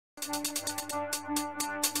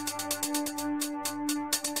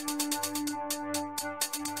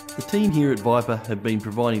The team here at Viper have been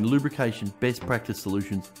providing lubrication best practice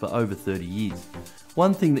solutions for over 30 years.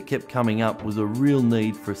 One thing that kept coming up was a real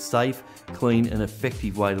need for a safe, clean and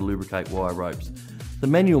effective way to lubricate wire ropes. The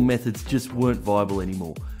manual methods just weren't viable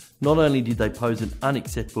anymore. Not only did they pose an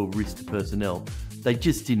unacceptable risk to personnel, they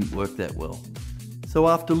just didn't work that well. So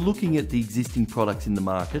after looking at the existing products in the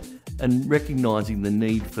market and recognising the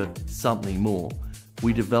need for something more,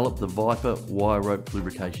 we developed the VIPER wire rope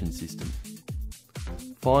lubrication system.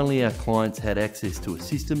 Finally, our clients had access to a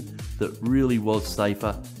system that really was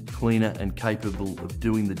safer, cleaner and capable of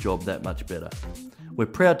doing the job that much better. We're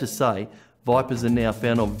proud to say Vipers are now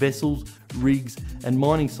found on vessels, rigs and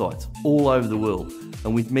mining sites all over the world,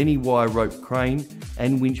 and with many wire rope crane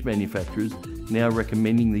and winch manufacturers now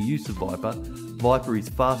recommending the use of Viper, Viper is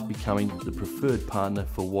fast becoming the preferred partner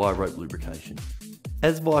for wire rope lubrication.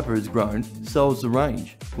 As Viper has grown, so has the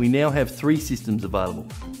range. We now have 3 systems available,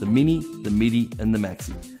 the Mini, the Midi and the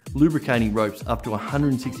Maxi, lubricating ropes up to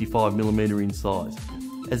 165mm in size.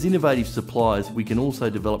 As innovative suppliers, we can also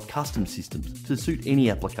develop custom systems to suit any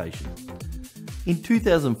application. In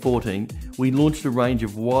 2014, we launched a range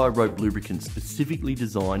of wire rope lubricants specifically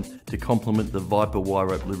designed to complement the Viper wire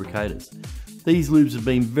rope lubricators. These lubes have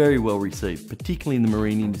been very well received, particularly in the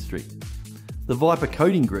marine industry. The Viper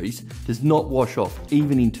coating grease does not wash off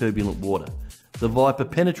even in turbulent water. The Viper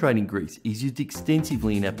penetrating grease is used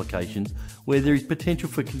extensively in applications where there is potential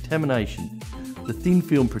for contamination. The thin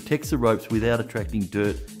film protects the ropes without attracting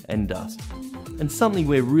dirt and dust. And something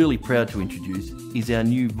we're really proud to introduce is our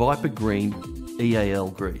new Viper Green EAL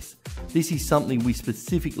grease. This is something we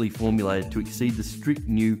specifically formulated to exceed the strict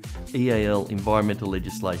new EAL environmental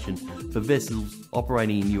legislation for vessels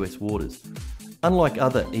operating in US waters. Unlike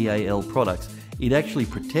other EAL products, it actually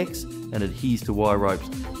protects and adheres to wire ropes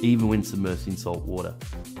even when submersed in salt water.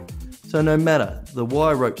 So no matter the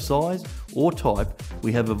wire rope size or type,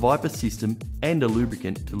 we have a Viper system and a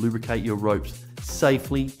lubricant to lubricate your ropes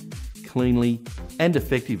safely, cleanly and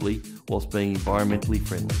effectively whilst being environmentally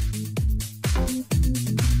friendly.